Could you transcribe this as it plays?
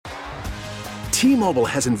T-Mobile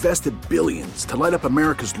has invested billions to light up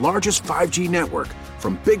America's largest 5G network,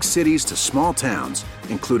 from big cities to small towns,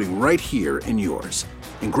 including right here in yours.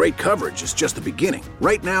 And great coverage is just the beginning.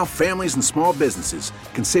 Right now, families and small businesses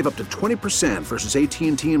can save up to 20% versus AT&T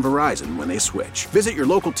and Verizon when they switch. Visit your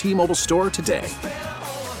local T-Mobile store today.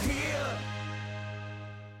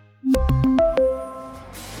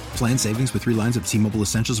 Plan savings with 3 lines of T-Mobile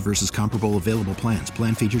Essentials versus comparable available plans.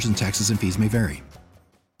 Plan features and taxes and fees may vary.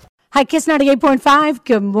 Hi, Kiss 98.5.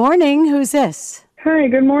 Good morning. Who's this? Hi,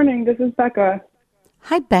 good morning. This is Becca.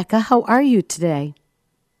 Hi, Becca. How are you today?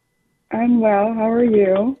 I'm well. How are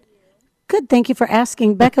you? Good. Thank you for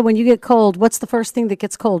asking. Becca, when you get cold, what's the first thing that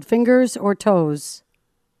gets cold? Fingers or toes?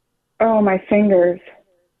 Oh, my fingers.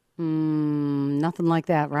 Nothing like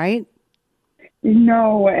that, right?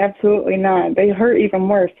 No, absolutely not. They hurt even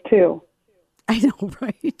worse, too. I know,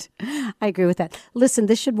 right? I agree with that. Listen,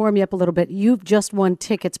 this should warm you up a little bit. You've just won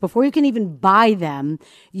tickets. Before you can even buy them,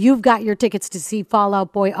 you've got your tickets to see Fall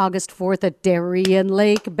Out Boy August 4th at Darien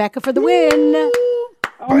Lake. Becca for the win.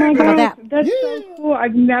 Oh, my God. That's so cool.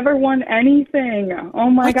 I've never won anything. Oh,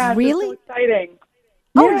 my God. Really? That's so exciting.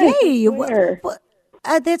 Oh, Yes, yay. I swear.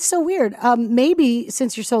 That's so weird. Maybe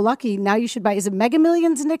since you're so lucky, now you should buy. Is it Mega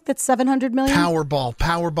Millions, Nick? That's $700 million? Powerball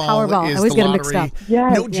Powerball. is I always the get them lottery. mixed up.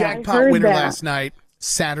 Yes, No I jackpot heard winner that. last night.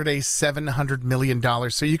 Saturday, $700 million.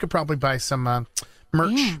 So you could probably buy some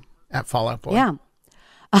merch at Fallout Boy. Yeah.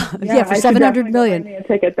 Yeah, for I should $700 definitely million. go buy me a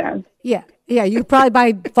ticket then. Yeah. You could probably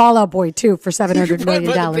buy Fall Out Boy, too, for $700 probably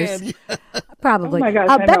million. buy the band. Probably. Oh, my gosh,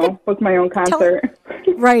 I Becca, know. Book my own concert.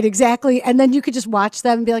 right, exactly. And then you could just watch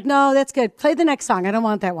them and be like, no, that's good. Play the next song. I don't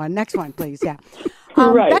want that one. Next one, please. Yeah.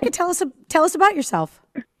 Right. Becca, tell us about yourself.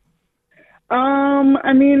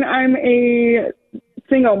 I mean, I'm a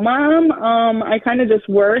single mom. I kind of just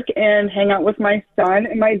work and hang out with my son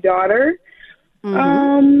and my daughter.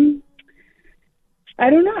 I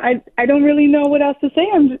don't know. I don't really know what else to say.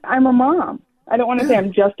 I'm a mom. I don't want to say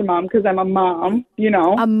I'm just a mom because I'm a mom, you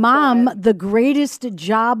know. A mom, the greatest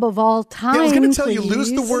job of all time. I was going to tell you, lose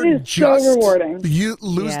the please. word It is just. so rewarding. You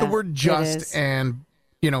lose the Yeah, word it just is. and,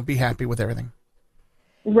 be happy with everything.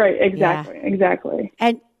 Right, exactly.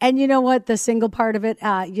 And you know what? The single part of it,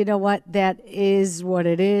 you know what? That is what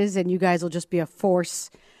it is. And you guys will just be a force,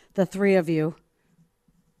 the three of you.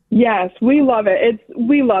 Yes, we love it.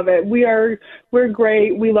 We love it. We're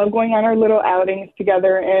great. We love going on our little outings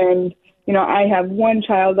together. And, I have one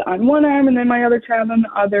child on one arm and then my other child on the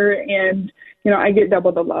other. And, I get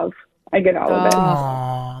double the love. I get all of it.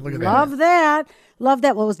 Aw, look at that. Love that. Love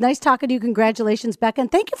that. Well, it was nice talking to you. Congratulations, Becca. And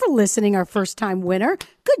thank you for listening, our first time winner.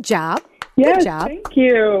 Good job. Yes, Good job. thank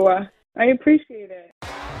you. I appreciate it.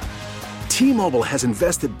 T-Mobile has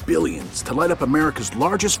invested billions to light up America's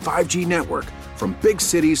largest 5G network, from big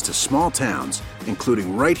cities to small towns,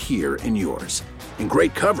 including right here in yours. And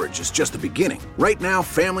great coverage is just the beginning. Right now,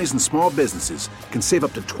 families and small businesses can save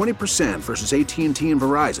up to 20% versus AT&T and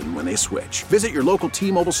Verizon when they switch. Visit your local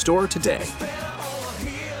T-Mobile store today.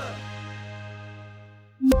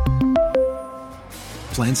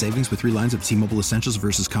 Plan savings with 3 lines of T-Mobile Essentials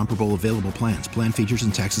versus comparable available plans. Plan features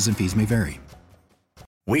and taxes and fees may vary.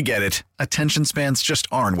 We get it. Attention spans just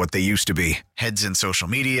aren't what they used to be. Heads in social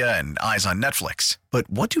media and eyes on Netflix. But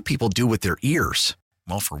what do people do with their ears?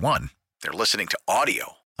 Well, for one, they're listening to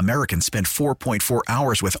audio. Americans spend 4.4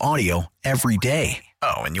 hours with audio every day.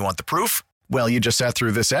 Oh, and you want the proof? Well, you just sat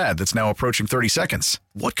through this ad that's now approaching 30 seconds.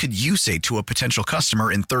 What could you say to a potential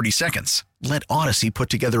customer in 30 seconds? Let Odyssey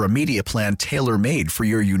put together a media plan tailor-made for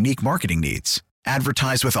your unique marketing needs.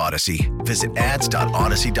 Advertise with Odyssey. Visit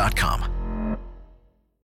ads.odyssey.com.